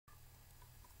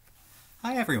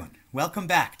Hi everyone, welcome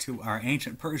back to our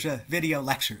Ancient Persia video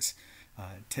lectures.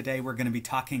 Today we're going to be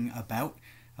talking about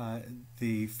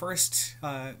the first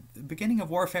beginning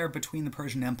of warfare between the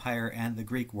Persian Empire and the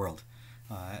Greek world,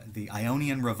 the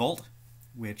Ionian Revolt,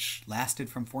 which lasted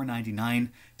from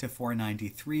 499 to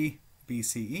 493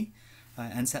 BCE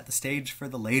and set the stage for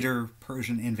the later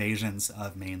Persian invasions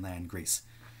of mainland Greece.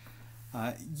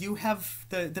 You have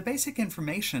the basic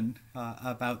information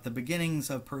about the beginnings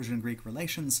of Persian-Greek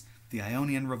relations, the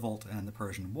Ionian Revolt, and the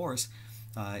Persian Wars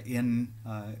in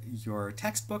your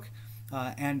textbook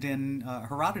and in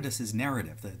Herodotus's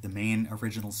narrative, the main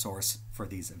original source for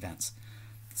these events.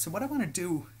 So what I want to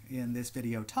do in this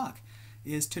video talk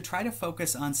is to try to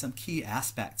focus on some key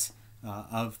aspects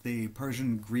of the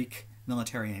Persian-Greek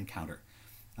military encounter.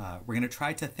 We're going to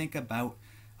try to think about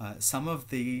some of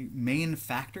the main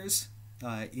factors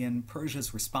in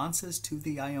Persia's responses to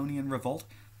the Ionian Revolt,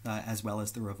 as well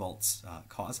as the revolt's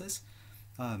causes.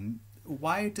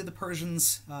 Why did the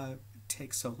Persians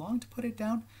take so long to put it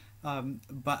down?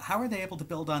 But how are they able to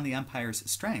build on the empire's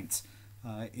strengths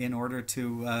in order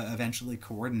to eventually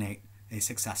coordinate a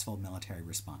successful military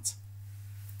response?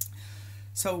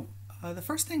 So the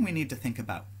first thing we need to think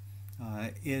about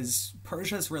is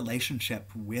Persia's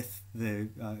relationship with the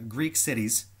Greek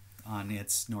cities on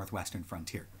its northwestern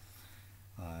frontier.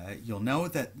 You'll know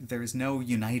that there is no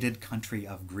united country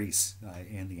of Greece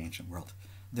in the ancient world.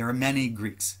 There are many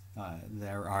Greeks.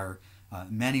 There are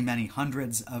many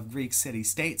hundreds of Greek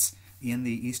city-states in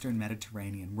the eastern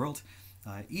Mediterranean world,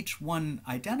 each one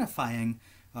identifying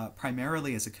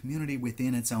primarily as a community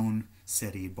within its own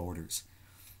city borders.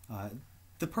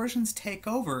 The Persians take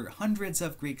over hundreds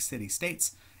of Greek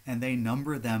city-states, and they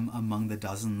number them among the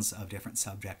dozens of different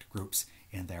subject groups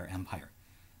in their empire.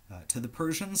 To the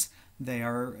Persians, they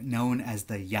are known as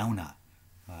the Yauna,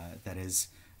 that is,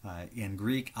 in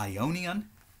Greek, Ionian.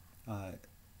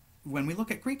 When we look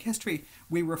at Greek history,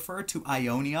 we refer to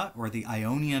Ionia, or the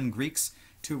Ionian Greeks,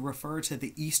 to refer to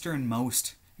the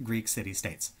easternmost Greek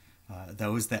city-states,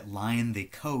 those that line the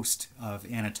coast of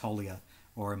Anatolia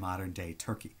or modern-day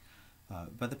Turkey.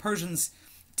 But the Persians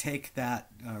take that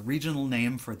regional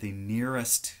name for the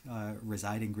nearest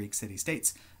residing Greek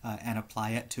city-states and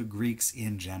apply it to Greeks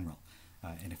in general.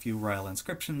 In a few royal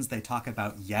inscriptions, they talk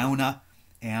about Yauna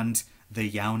and the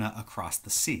Yauna across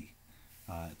the sea.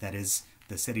 That is,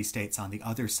 the city-states on the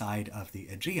other side of the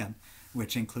Aegean,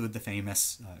 which include the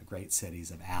famous great cities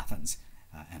of Athens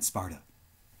and Sparta.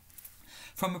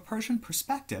 From a Persian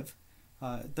perspective,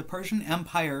 the Persian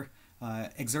Empire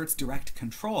exerts direct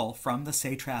control from the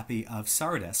satrapy of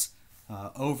Sardis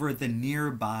over the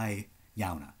nearby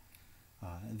Yauna.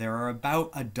 There are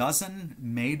about a dozen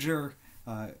major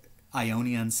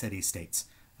Ionian city-states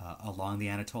along the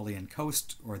Anatolian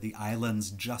coast or the islands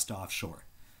just offshore.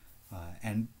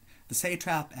 And the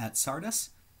satrap at Sardis,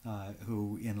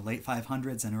 who in the late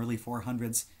 500s and early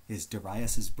 400s is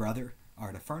Darius's brother,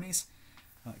 Artaphernes,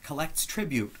 collects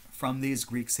tribute from these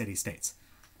Greek city-states.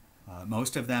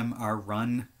 Most of them are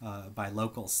run by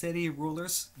local city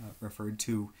rulers, referred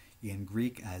to in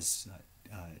Greek as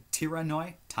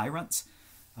tyrannoi, tyrants,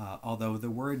 although the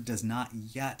word does not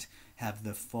yet have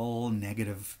the full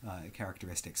negative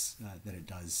characteristics that it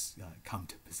does come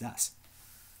to possess.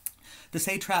 The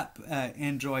satrap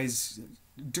enjoys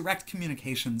direct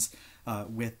communications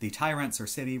with the tyrants or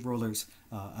city rulers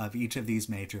of each of these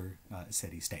major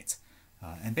city-states.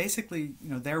 And basically,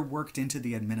 they're worked into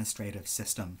the administrative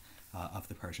system of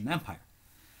the Persian Empire.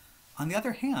 On the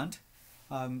other hand,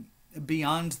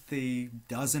 beyond the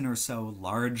dozen or so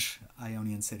large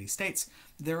Ionian city-states,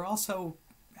 there are also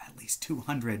at least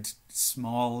 200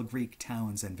 small Greek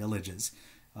towns and villages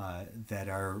that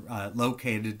are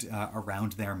located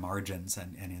around their margins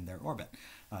and in their orbit.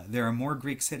 There are more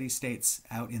Greek city-states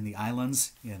out in the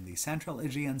islands in the central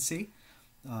Aegean Sea,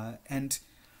 and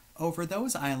over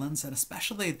those islands, and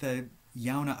especially the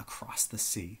Yauna across the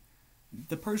sea,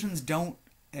 the Persians don't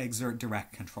exert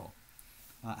direct control.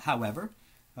 However,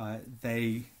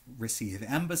 they receive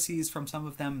embassies from some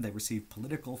of them, they receive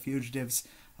political fugitives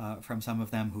from some of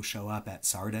them who show up at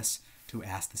Sardis to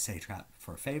ask the satrap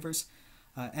for favors,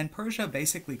 and Persia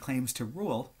basically claims to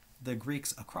rule the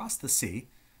Greeks across the sea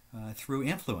through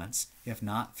influence, if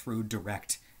not through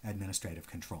direct administrative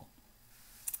control.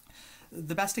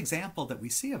 The best example that we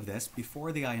see of this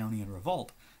before the Ionian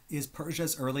Revolt is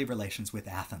Persia's early relations with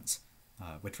Athens,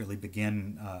 which really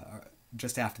begin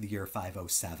just after the year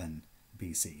 507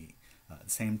 BCE, the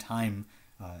same time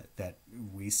that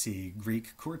we see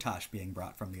Greek courtage being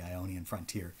brought from the Ionian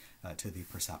frontier to the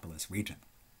Persepolis region.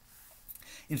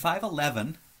 In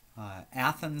 511,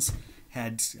 Athens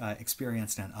had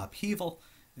experienced an upheaval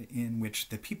in which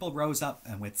the people rose up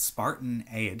and with Spartan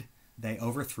aid, they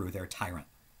overthrew their tyrant,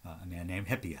 a man named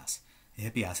Hippias.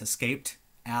 Hippias escaped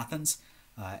Athens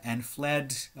and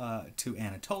fled to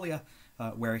Anatolia,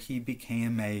 where he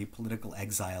became a political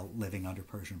exile living under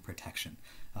Persian protection.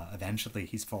 Eventually,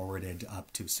 he's forwarded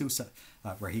up to Susa,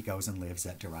 where he goes and lives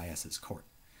at Darius's court.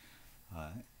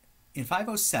 In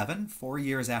 507, 4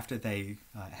 years after they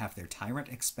have their tyrant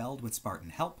expelled with Spartan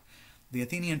help, the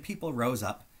Athenian people rose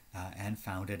up and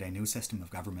founded a new system of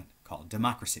government called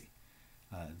democracy.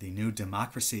 The new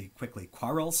democracy quickly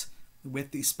quarrels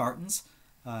with the Spartans,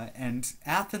 and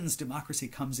Athens' democracy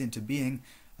comes into being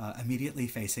immediately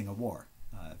facing a war,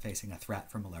 facing a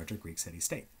threat from a larger Greek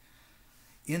city-state.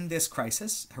 In this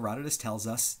crisis, Herodotus tells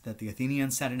us that the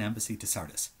Athenians sent an embassy to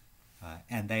Sardis,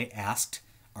 and they asked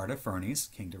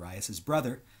Artaphernes, King Darius's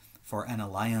brother, for an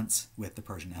alliance with the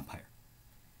Persian Empire.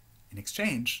 In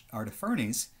exchange,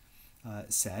 Artaphernes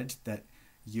said that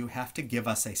you have to give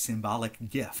us a symbolic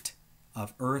gift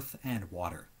of earth and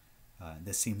water.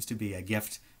 This seems to be a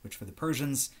gift which for the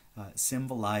Persians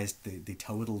symbolized the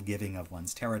total giving of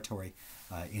one's territory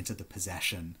into the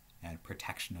possession and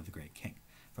protection of the great king.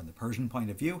 From the Persian point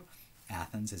of view,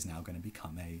 Athens is now going to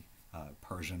become a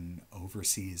Persian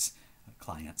overseas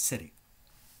client city.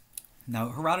 Now,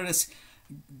 Herodotus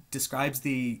describes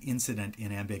the incident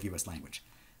in ambiguous language.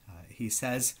 He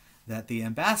says that the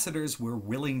ambassadors were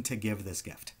willing to give this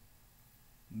gift,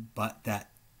 but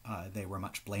that they were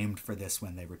much blamed for this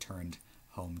when they returned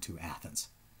home to Athens.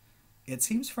 It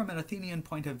seems from an Athenian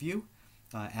point of view,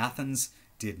 Athens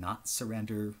did not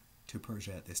surrender to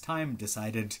Persia at this time,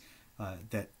 decided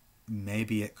that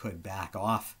maybe it could back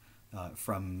off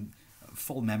from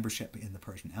full membership in the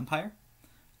Persian Empire.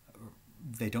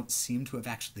 They don't seem to have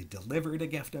actually delivered a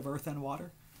gift of earth and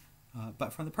water.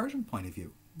 But from the Persian point of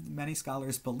view, many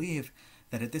scholars believe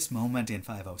that at this moment in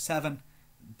 507,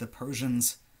 the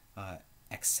Persians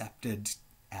accepted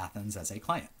Athens as a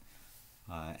client.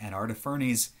 And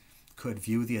Artaphernes could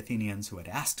view the Athenians who had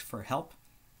asked for help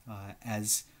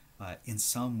as in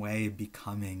some way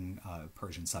becoming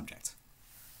Persian subjects.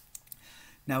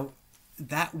 Now,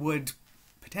 that would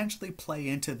potentially play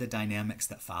into the dynamics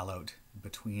that followed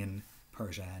between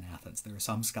Persia and Athens. There are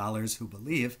some scholars who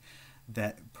believe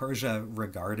that Persia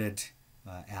regarded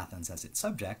Athens as its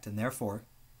subject, and therefore,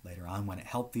 later on when it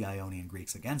helped the Ionian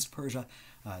Greeks against Persia,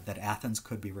 that Athens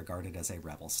could be regarded as a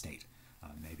rebel state,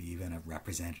 maybe even a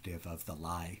representative of the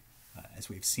lie, as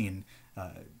we've seen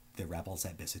the rebels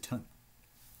at Bisitun.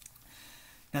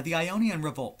 Now, the Ionian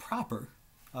Revolt proper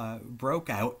broke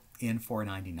out in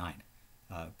 499.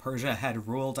 Persia had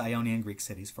ruled Ionian Greek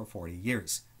cities for 40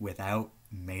 years without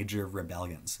major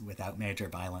rebellions, without major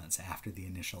violence after the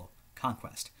initial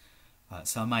conquest.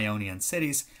 Some Ionian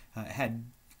cities had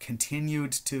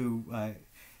continued to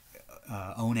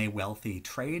own a wealthy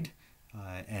trade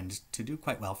and to do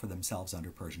quite well for themselves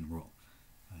under Persian rule.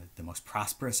 The most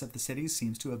prosperous of the cities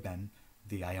seems to have been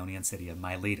the Ionian city of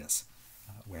Miletus,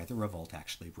 where the revolt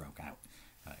actually broke out.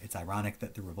 It's ironic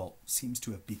that the revolt seems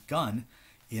to have begun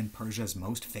in Persia's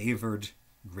most favored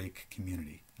Greek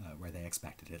community, where they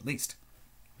expected it least.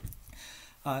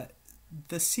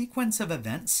 The sequence of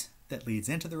events that leads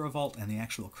into the revolt and the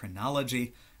actual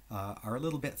chronology are a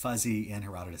little bit fuzzy in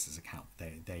Herodotus' account.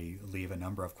 They leave a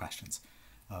number of questions.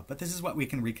 But this is what we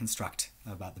can reconstruct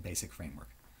about the basic framework.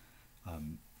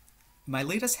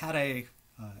 Miletus had a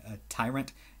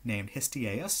tyrant named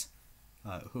Histiaeus,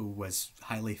 who was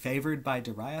highly favored by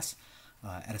Darius.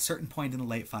 At a certain point in the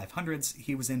late 500s,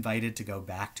 he was invited to go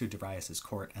back to Darius's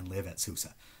court and live at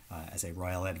Susa as a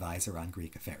royal advisor on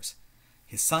Greek affairs.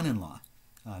 His son-in-law,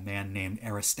 a man named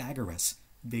Aristagoras,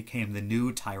 became the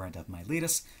new tyrant of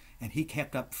Miletus, and he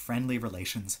kept up friendly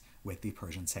relations with the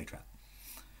Persian satrap.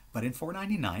 But in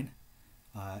 499,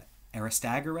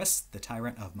 Aristagoras, the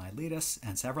tyrant of Miletus,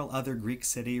 and several other Greek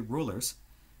city rulers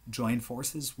joined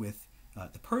forces with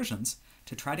the Persians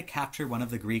to try to capture one of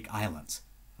the Greek islands,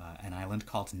 an island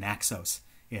called Naxos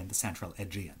in the central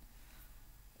Aegean.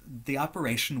 The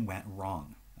operation went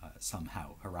wrong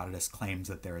somehow. Herodotus claims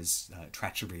that there is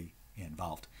treachery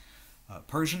involved.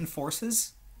 Persian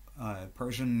forces,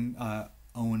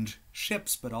 Persian-owned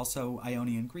ships, but also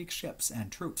Ionian Greek ships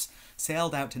and troops,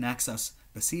 sailed out to Naxos,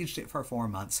 besieged it for 4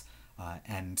 months,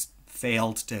 and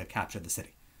failed to capture the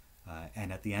city.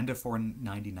 And at the end of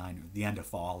 499, or the end of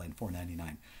fall in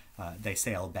 499, they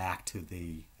sailed back to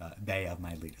the Bay of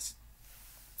Miletus.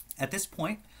 At this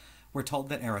point, we're told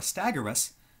that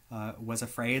Aristagoras was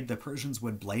afraid the Persians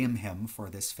would blame him for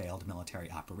this failed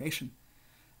military operation.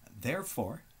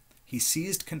 Therefore, he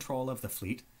seized control of the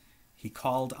fleet. He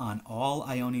called on all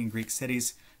Ionian Greek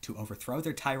cities to overthrow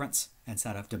their tyrants and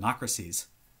set up democracies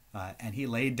and he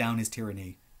laid down his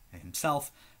tyranny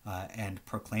himself and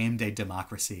proclaimed a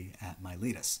democracy at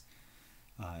Miletus.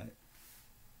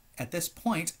 At this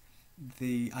point,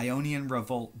 the Ionian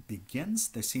revolt begins.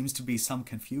 There seems to be some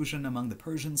confusion among the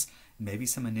Persians, maybe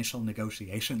some initial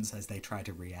negotiations as they try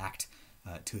to react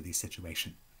to the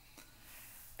situation.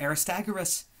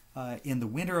 Aristagoras, in the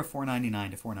winter of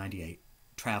 499 to 498,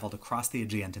 traveled across the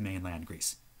Aegean to mainland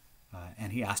Greece,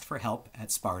 and he asked for help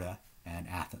at Sparta and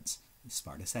Athens.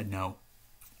 Sparta said no.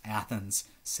 Athens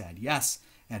said yes,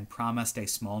 and promised a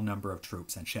small number of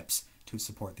troops and ships to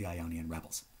support the Ionian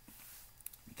rebels.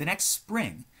 The next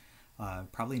spring,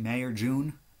 probably May or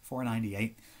June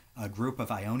 498, a group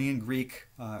of Ionian Greek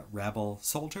rebel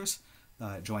soldiers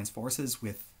joins forces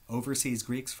with overseas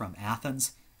Greeks from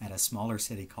Athens and a smaller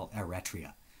city called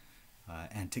Eretria.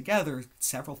 And together,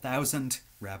 several thousand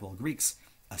rebel Greeks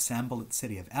assemble at the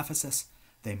city of Ephesus.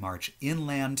 They march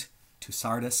inland to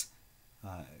Sardis,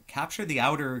 capture the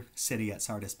outer city at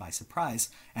Sardis by surprise,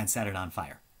 and set it on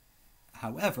fire.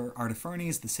 However,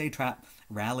 Artaphernes, the satrap,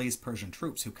 rallies Persian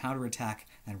troops who counterattack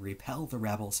and repel the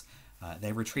rebels.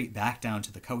 They retreat back down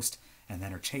to the coast and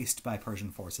then are chased by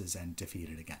Persian forces and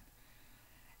defeated again.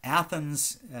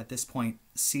 Athens, at this point,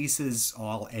 ceases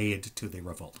all aid to the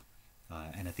revolt,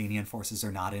 and Athenian forces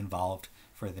are not involved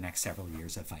for the next several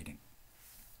years of fighting.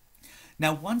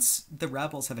 Now, once the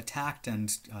rebels have attacked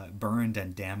and burned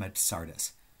and damaged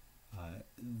Sardis,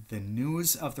 the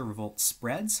news of the revolt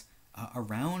spreads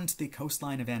around the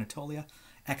coastline of Anatolia.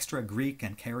 Extra Greek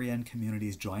and Carian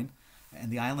communities join,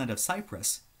 and the island of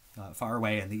Cyprus, far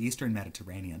away in the eastern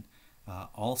Mediterranean,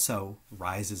 also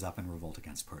rises up in revolt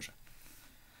against Persia.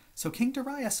 So King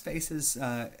Darius faces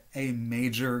a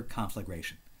major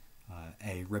conflagration,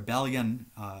 a rebellion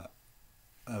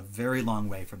a very long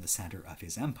way from the center of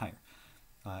his empire.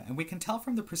 And we can tell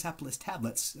from the Persepolis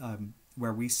tablets,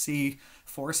 where we see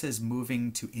forces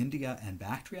moving to India and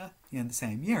Bactria in the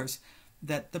same years,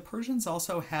 that the Persians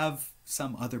also have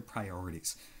some other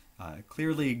priorities.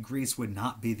 Clearly, Greece would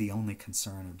not be the only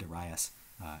concern of Darius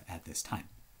at this time.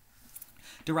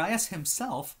 Darius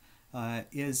himself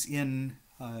is in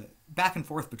back and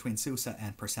forth between Susa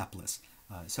and Persepolis,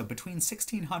 so between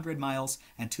 1,600 miles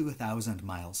and 2,000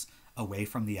 miles away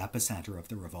from the epicenter of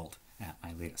the revolt at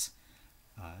Miletus.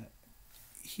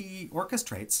 He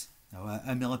orchestrates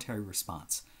a military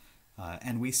response,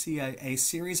 and we see a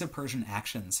series of Persian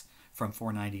actions from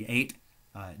 498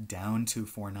 down to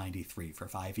 493 for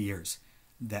 5 years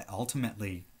that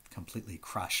ultimately completely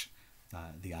crush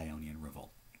the Ionian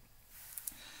revolt.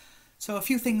 So a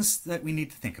few things that we need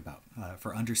to think about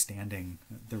for understanding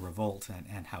the revolt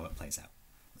and how it plays out.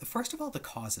 First of all, the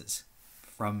causes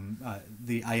from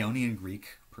the Ionian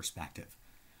Greek perspective.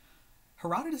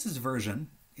 Herodotus' version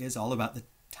is all about the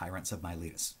tyrants of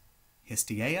Miletus.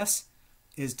 Histiaeus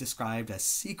is described as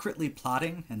secretly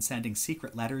plotting and sending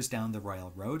secret letters down the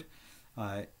royal road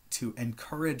to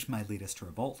encourage Miletus to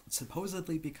revolt,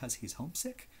 supposedly because he's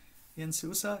homesick in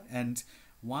Susa and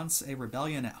wants a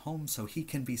rebellion at home so he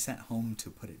can be sent home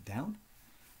to put it down.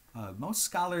 Most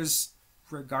scholars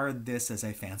regard this as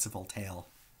a fanciful tale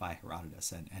by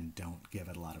Herodotus and don't give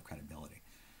it a lot of credibility.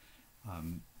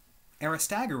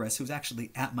 Aristagoras, who's actually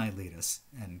at Miletus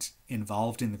and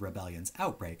involved in the rebellion's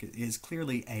outbreak, is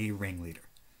clearly a ringleader.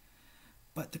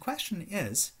 But the question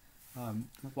is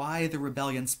why the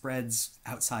rebellion spreads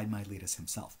outside Miletus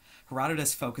himself.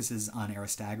 Herodotus focuses on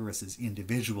Aristagoras'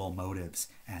 individual motives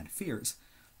and fears,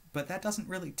 but that doesn't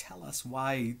really tell us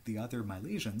why the other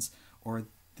Milesians or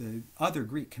the other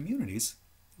Greek communities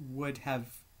would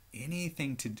have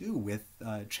anything to do with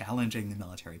challenging the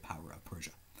military power of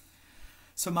Persia.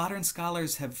 So modern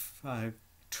scholars have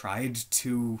tried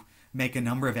to make a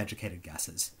number of educated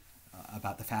guesses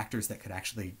about the factors that could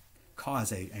actually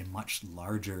cause a much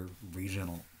larger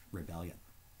regional rebellion.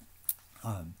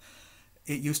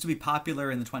 It used to be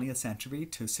popular in the 20th century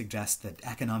to suggest that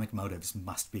economic motives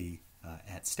must be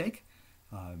at stake,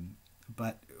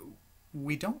 but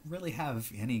we don't really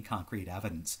have any concrete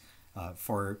evidence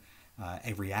for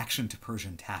a reaction to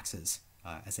Persian taxes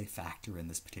as a factor in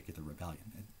this particular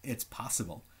rebellion. It's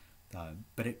possible,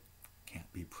 but it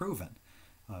can't be proven.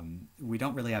 We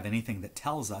don't really have anything that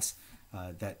tells us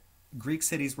that Greek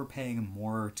cities were paying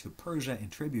more to Persia in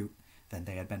tribute than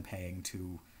they had been paying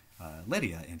to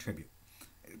Lydia in tribute.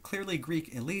 Clearly,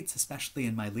 Greek elites, especially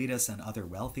in Miletus and other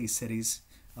wealthy cities,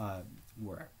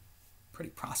 were pretty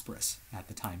prosperous at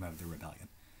the time of the rebellion.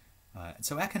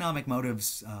 So economic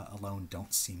motives alone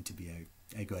don't seem to be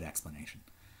a good explanation.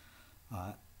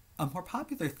 A more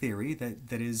popular theory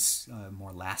that is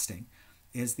more lasting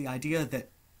is the idea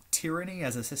that tyranny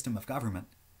as a system of government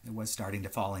was starting to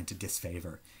fall into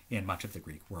disfavor in much of the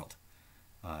Greek world.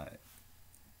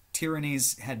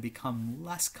 Tyrannies had become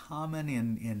less common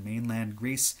in mainland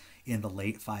Greece in the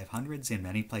late 500s. In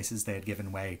many places, they had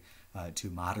given way to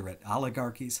moderate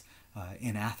oligarchies.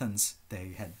 In Athens,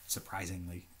 they had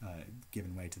surprisingly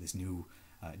given way to this new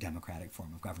democratic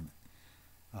form of government.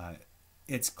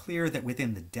 It's clear that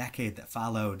within the decade that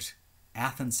followed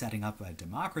Athens setting up a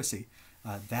democracy,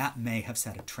 that may have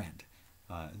set a trend.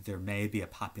 There may be a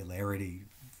popularity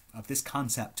of this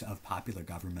concept of popular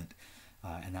government,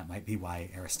 and that might be why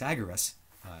Aristagoras,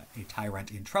 a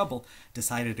tyrant in trouble,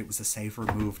 decided it was a safer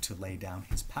move to lay down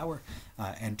his power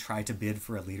and try to bid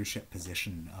for a leadership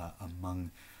position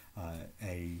among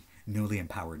a newly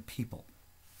empowered people.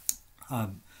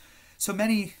 So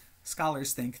many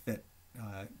scholars think that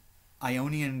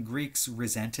Ionian Greeks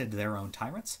resented their own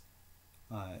tyrants,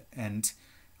 and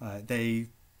they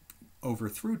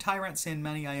overthrew tyrants in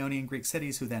many Ionian Greek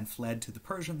cities who then fled to the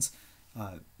Persians.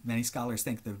 Many scholars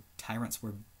think the tyrants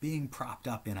were being propped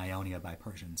up in Ionia by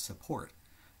Persian support.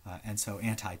 And so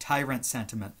anti-tyrant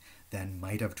sentiment then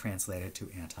might have translated to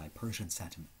anti-Persian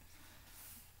sentiment.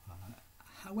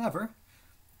 However,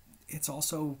 it's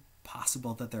also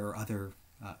possible that there are other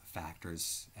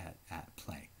factors at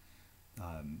play.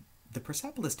 The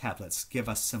Persepolis tablets give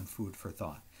us some food for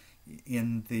thought.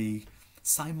 In the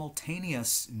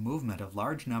simultaneous movement of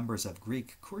large numbers of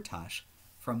Greek courtage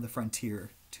from the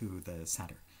frontier to the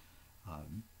center,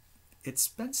 it's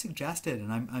been suggested,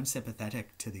 and I'm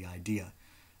sympathetic to the idea,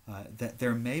 that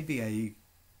there may be a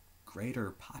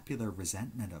greater popular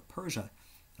resentment of Persia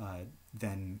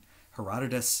than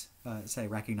Herodotus, say,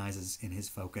 recognizes in his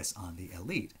focus on the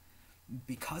elite,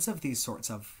 because of these sorts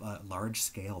of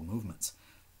large-scale movements,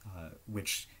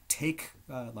 which take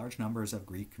large numbers of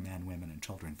Greek men, women, and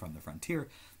children from the frontier,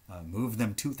 move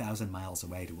them 2,000 miles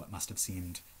away to what must have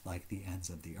seemed like the ends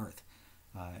of the earth.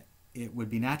 It would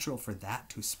be natural for that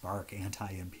to spark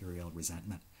anti-imperial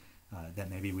resentment that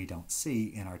maybe we don't see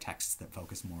in our texts that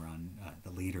focus more on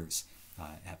the leaders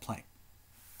at play.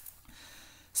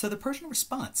 So the Persian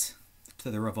response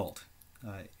to the revolt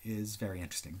is very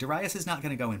interesting. Darius is not going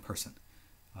to go in person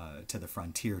to the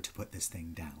frontier to put this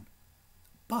thing down,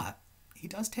 but he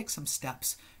does take some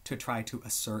steps to try to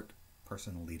assert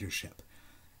personal leadership.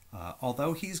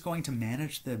 Although he's going to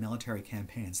manage the military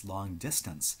campaigns long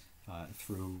distance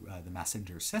through the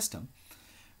messenger system,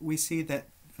 we see that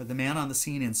the man on the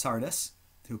scene in Sardis,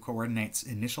 who coordinates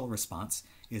initial response,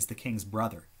 is the king's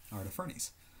brother,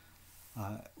 Artaphernes.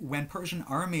 When Persian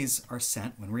armies are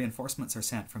sent, when reinforcements are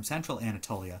sent from central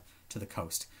Anatolia to the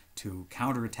coast to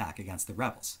counterattack against the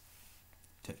rebels,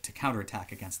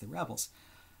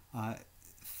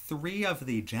 three of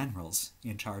the generals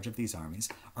in charge of these armies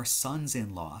are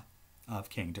sons-in-law of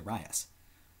King Darius.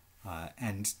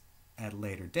 And at a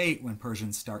later date, when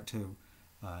Persians start to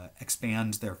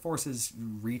expand their forces,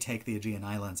 retake the Aegean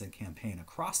Islands, and campaign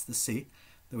across the sea,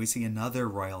 that we see another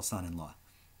royal son-in-law,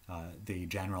 the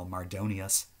general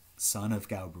Mardonius, son of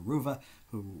Gaubaruva,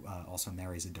 who also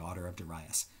marries a daughter of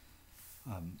Darius.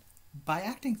 By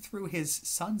acting through his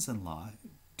sons-in-law,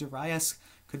 Darius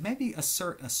could maybe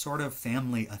assert a sort of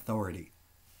family authority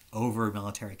over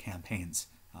military campaigns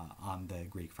on the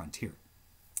Greek frontier.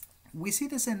 We see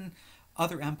this in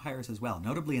other empires as well,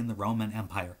 notably in the Roman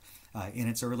Empire, in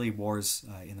its early wars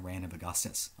in the reign of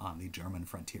Augustus on the German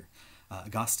frontier.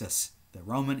 Augustus, the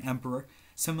Roman emperor,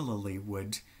 similarly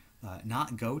would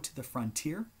not go to the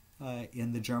frontier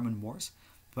in the German wars,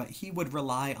 but he would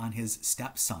rely on his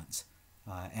stepsons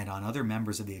and on other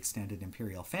members of the extended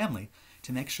imperial family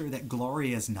to make sure that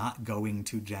glory is not going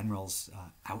to generals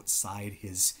outside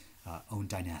his own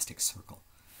dynastic circle.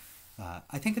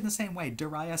 I think in the same way,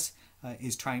 Darius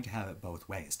is trying to have it both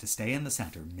ways, to stay in the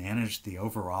center, manage the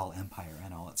overall empire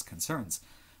and all its concerns,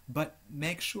 but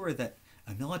make sure that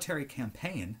a military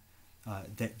campaign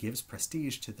that gives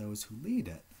prestige to those who lead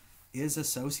it is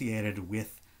associated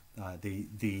with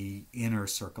the inner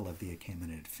circle of the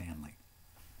Achaemenid family.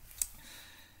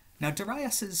 Now,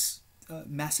 Darius's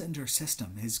messenger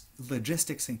system, his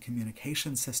logistics and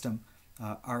communication system,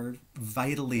 are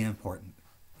vitally important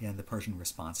in the Persian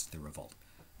response to the revolt.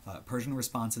 Persian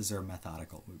responses are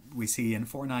methodical. We see in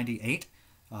 498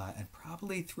 and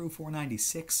probably through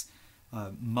 496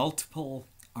 multiple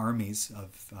armies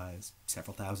of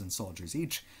several thousand soldiers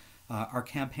each are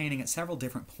campaigning at several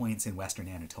different points in western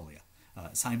Anatolia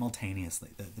simultaneously.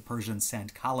 The Persians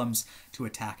send columns to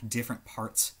attack different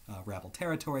parts of rebel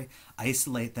territory,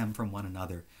 isolate them from one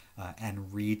another,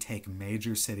 and retake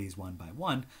major cities one by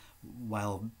one,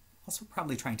 while also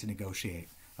probably trying to negotiate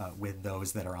with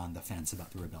those that are on the fence about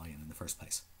the rebellion in the first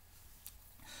place.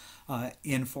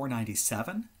 In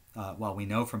 497, while we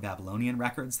know from Babylonian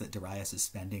records that Darius is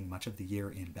spending much of the year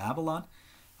in Babylon,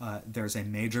 there's a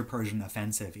major Persian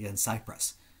offensive in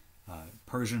Cyprus.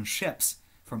 Persian ships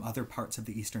from other parts of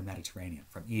the eastern Mediterranean,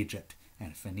 from Egypt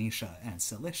and Phoenicia and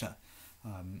Cilicia,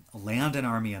 land an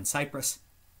army in Cyprus.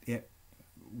 It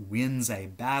wins a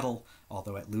battle,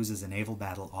 although it loses a naval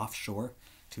battle offshore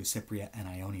to Cypriot and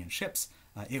Ionian ships.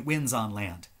 It wins on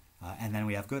land. And then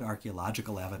we have good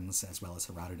archaeological evidence, as well as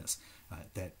Herodotus,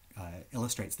 that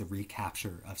illustrates the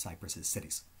recapture of Cyprus's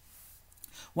cities.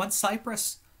 Once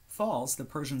Cyprus falls, the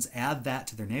Persians add that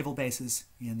to their naval bases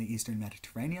in the eastern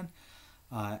Mediterranean.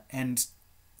 And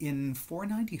in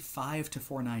 495 to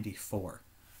 494,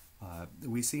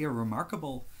 we see a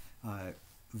remarkable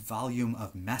volume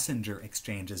of messenger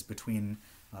exchanges between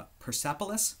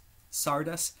Persepolis,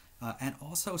 Sardis, and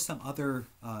also some other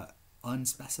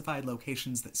unspecified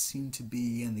locations that seem to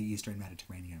be in the eastern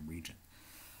Mediterranean region.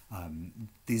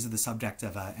 These are the subject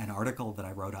of an article that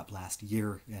I wrote up last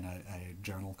year in a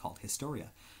journal called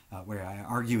Historia, where I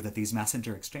argue that these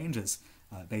messenger exchanges,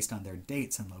 based on their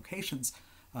dates and locations,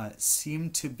 seem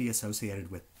to be associated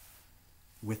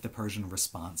with the Persian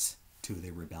response to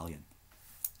the rebellion.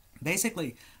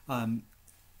 Basically,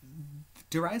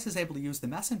 Darius is able to use the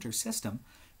messenger system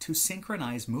to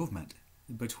synchronize movement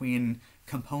between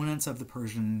components of the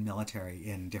Persian military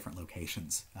in different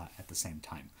locations at the same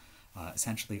time.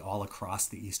 Essentially all across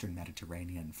the eastern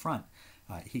Mediterranean front,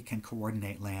 he can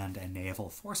coordinate land and naval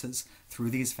forces through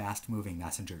these fast-moving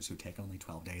messengers who take only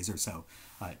 12 days or so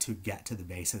to get to the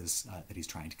bases that he's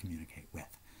trying to communicate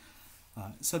with.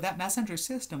 So that messenger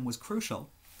system was crucial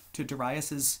to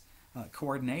Darius's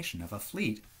coordination of a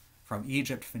fleet from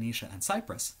Egypt, Phoenicia, and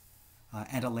Cyprus,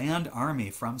 and a land army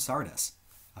from Sardis.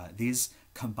 These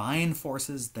combined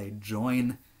forces, they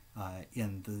join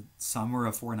in the summer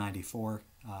of 494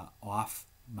 off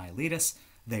Miletus.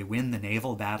 They win the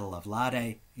naval battle of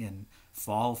Lade in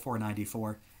fall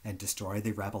 494 and destroy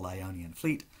the rebel Ionian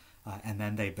fleet. And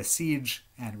then they besiege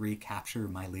and recapture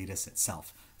Miletus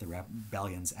itself, the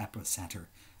rebellion's epicenter,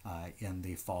 in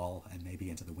the fall and maybe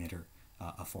into the winter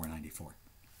of 494.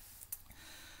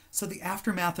 So the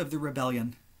aftermath of the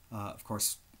rebellion, of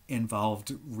course,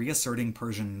 involved reasserting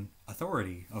Persian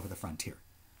authority over the frontier.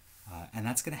 And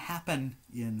that's going to happen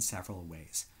in several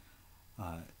ways.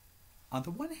 On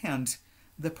the one hand,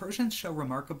 the Persians show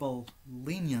remarkable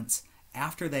lenience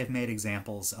after they've made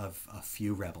examples of a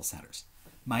few rebel centers.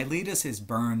 Miletus is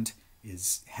burned,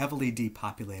 is heavily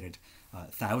depopulated.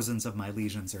 Thousands of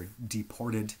Milesians are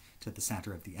deported to the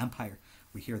center of the empire.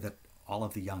 We hear that all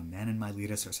of the young men in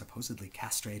Miletus are supposedly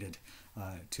castrated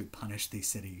to punish the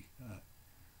city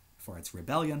for its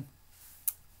rebellion.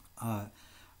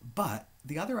 But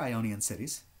the other Ionian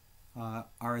cities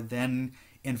are then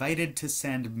invited to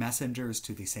send messengers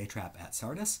to the satrap at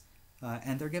Sardis,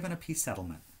 and they're given a peace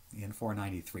settlement in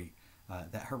 493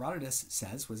 that Herodotus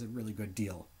says was a really good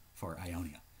deal for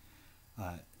Ionia.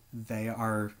 They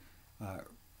are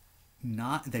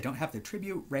they don't have their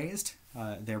tribute raised.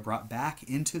 They're brought back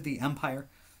into the empire.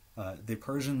 The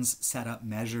Persians set up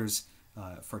measures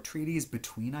for treaties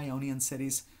between Ionian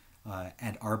cities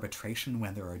and arbitration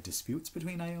when there are disputes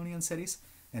between Ionian cities,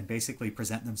 and basically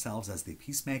present themselves as the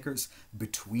peacemakers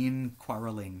between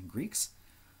quarreling Greeks.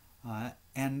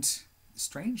 And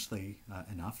strangely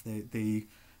enough, the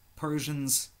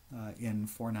Persians in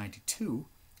 492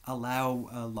 allow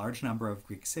a large number of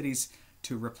Greek cities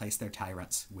to replace their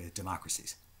tyrants with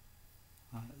democracies.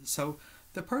 So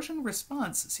the Persian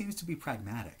response seems to be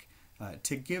pragmatic,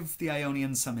 to give the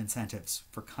Ionians some incentives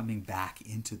for coming back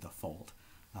into the fold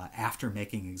after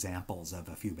making examples of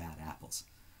a few bad apples.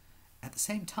 At the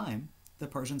same time, the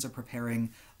Persians are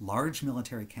preparing large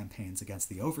military campaigns against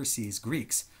the overseas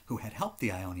Greeks who had helped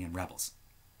the Ionian rebels.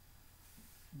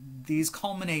 These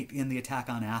culminate in the attack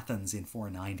on Athens in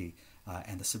 490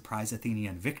 and the surprise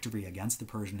Athenian victory against the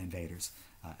Persian invaders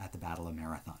at the Battle of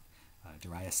Marathon.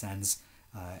 Darius sends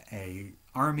an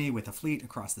army with a fleet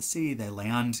across the sea. They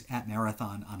land at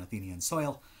Marathon on Athenian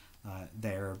soil.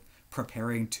 They're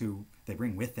preparing to, they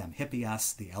bring with them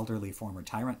Hippias, the elderly former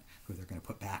tyrant, who they're going to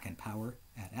put back in power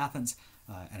at Athens.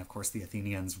 And of course the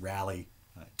Athenians rally,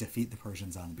 defeat the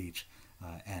Persians on the beach,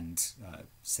 and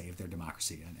save their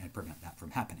democracy and prevent that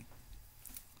from happening.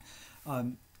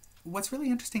 What's really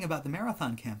interesting about the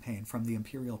Marathon campaign from the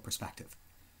imperial perspective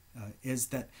is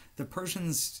that the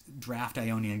Persians draft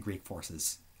Ionian Greek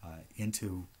forces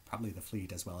into probably the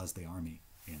fleet as well as the army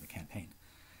in the campaign.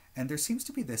 And there seems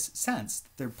to be this sense that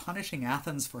they're punishing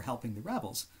Athens for helping the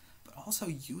rebels, but also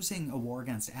using a war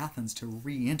against Athens to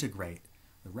reintegrate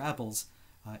the rebels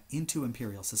into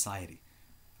imperial society.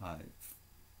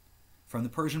 From the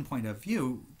Persian point of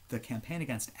view, the campaign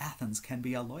against Athens can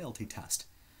be a loyalty test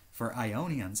for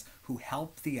Ionians who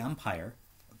help the empire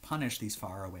punish these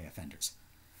faraway offenders.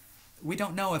 We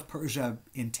don't know if Persia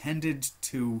intended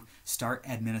to start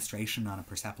administration on a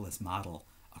Persepolis model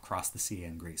across the sea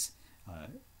in Greece.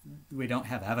 We don't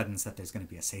have evidence that there's going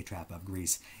to be a satrap of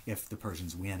Greece if the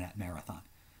Persians win at Marathon.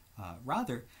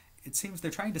 Rather, it seems they're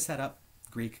trying to set up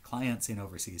Greek clients in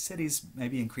overseas cities,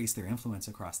 maybe increase their influence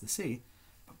across the sea.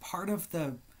 But part of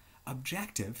the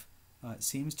objective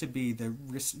seems to be the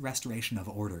restoration of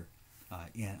order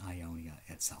in Ionia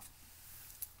itself.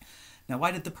 Now,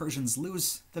 why did the Persians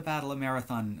lose the Battle of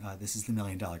Marathon? This is the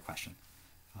million-dollar question.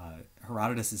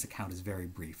 Herodotus' account is very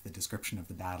brief. The description of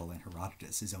the battle in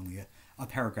Herodotus is only a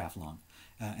paragraph long,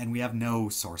 and we have no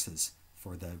sources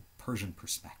for the Persian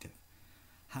perspective.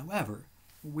 However,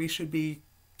 we should be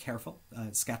careful,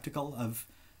 skeptical of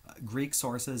Greek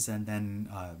sources and then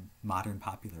modern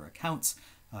popular accounts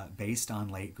based on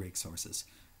late Greek sources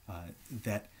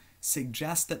that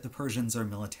suggest that the Persians are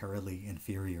militarily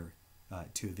inferior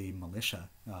to the militia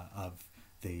of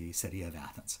the city of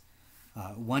Athens.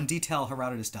 One detail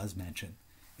Herodotus does mention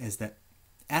is that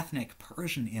ethnic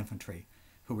Persian infantry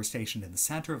who were stationed in the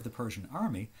center of the Persian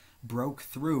army broke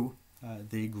through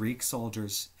the Greek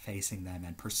soldiers facing them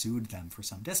and pursued them for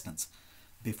some distance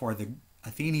before the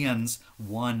Athenians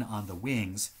won on the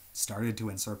wings, started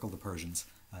to encircle the Persians,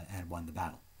 and won the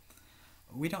battle.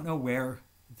 We don't know where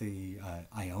the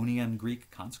Ionian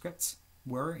Greek conscripts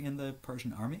were in the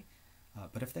Persian army,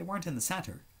 but if they weren't in the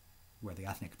center, where the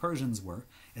ethnic Persians were,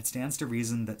 it stands to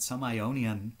reason that some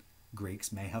Ionian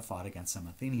Greeks may have fought against some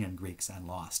Athenian Greeks and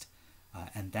lost,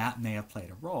 and that may have played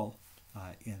a role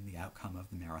in the outcome of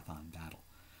the Marathon battle.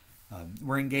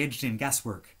 We're engaged in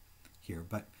guesswork here,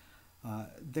 but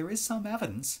there is some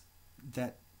evidence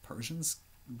that Persians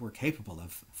were capable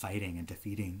of fighting and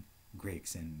defeating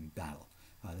Greeks in battle.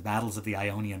 The battles of the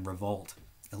Ionian Revolt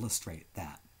illustrate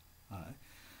that.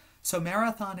 So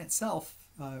Marathon itself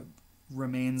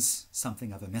remains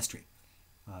something of a mystery.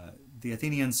 The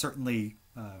Athenians certainly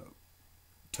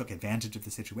took advantage of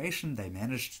the situation. They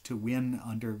managed to win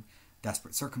under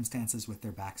desperate circumstances with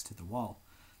their backs to the wall.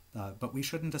 But we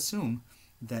shouldn't assume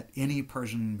that any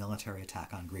Persian military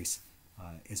attack on Greece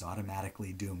is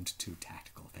automatically doomed to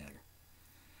tactical failure.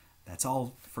 That's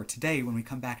all for today. When we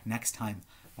come back next time,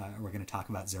 we're going to talk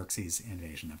about Xerxes'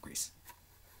 invasion of Greece.